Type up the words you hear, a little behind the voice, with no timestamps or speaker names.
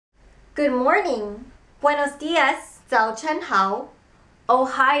Good morning. Buenos dias. 早晨好.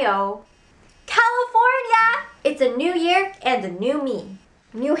 Ohio. California! It's a new year and a new me.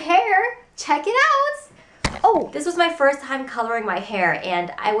 New hair. Check it out. Oh, this was my first time coloring my hair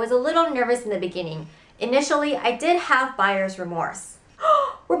and I was a little nervous in the beginning. Initially, I did have buyer's remorse.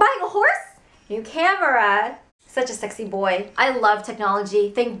 We're buying a horse? New camera. Such a sexy boy. I love technology.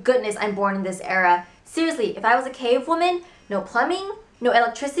 Thank goodness I'm born in this era. Seriously, if I was a cave woman, no plumbing, no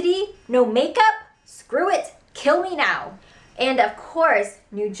electricity, no makeup, screw it. Kill me now. And of course,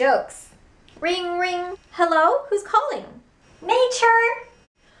 new jokes. Ring, ring. Hello? Who's calling? Nature.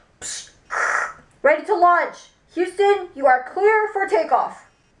 Psst. Ready to launch. Houston, you are clear for takeoff.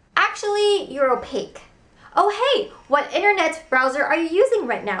 Actually, you're opaque. Oh hey, what internet browser are you using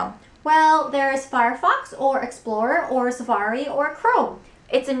right now? Well, there's Firefox or Explorer or Safari or Chrome.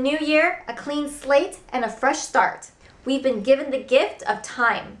 It's a new year, a clean slate, and a fresh start. We've been given the gift of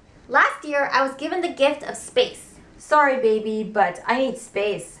time. Last year, I was given the gift of space. Sorry, baby, but I need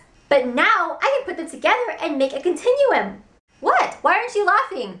space. But now, I can put them together and make a continuum. What? Why aren't you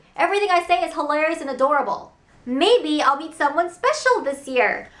laughing? Everything I say is hilarious and adorable. Maybe I'll meet someone special this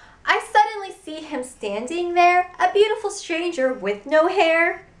year. I suddenly see him standing there, a beautiful stranger with no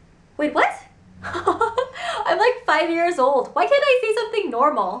hair. Wait, what? I'm like 5 years old. Why can't I say something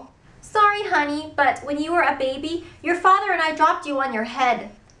normal? Sorry, honey, but when you were a baby, your father and I dropped you on your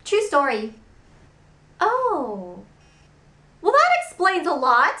head. True story. Oh. Well, that explains a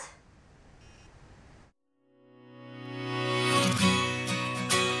lot.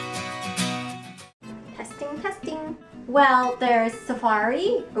 Testing. Well, there's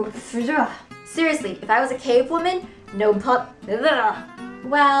Safari. Seriously, if I was a cave woman, no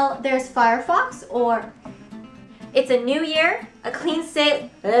Well, there's Firefox or... It's a new year, a clean slate.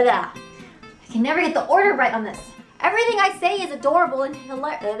 I can never get the order right on this. Everything I say is adorable and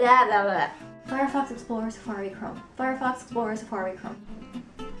hilarious. Firefox, Explorer, Safari, Chrome. Firefox, Explorer, Safari, Chrome.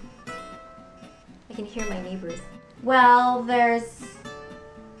 I can hear my neighbors. Well, there's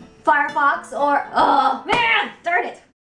Firefox or... Oh, man! Darn it!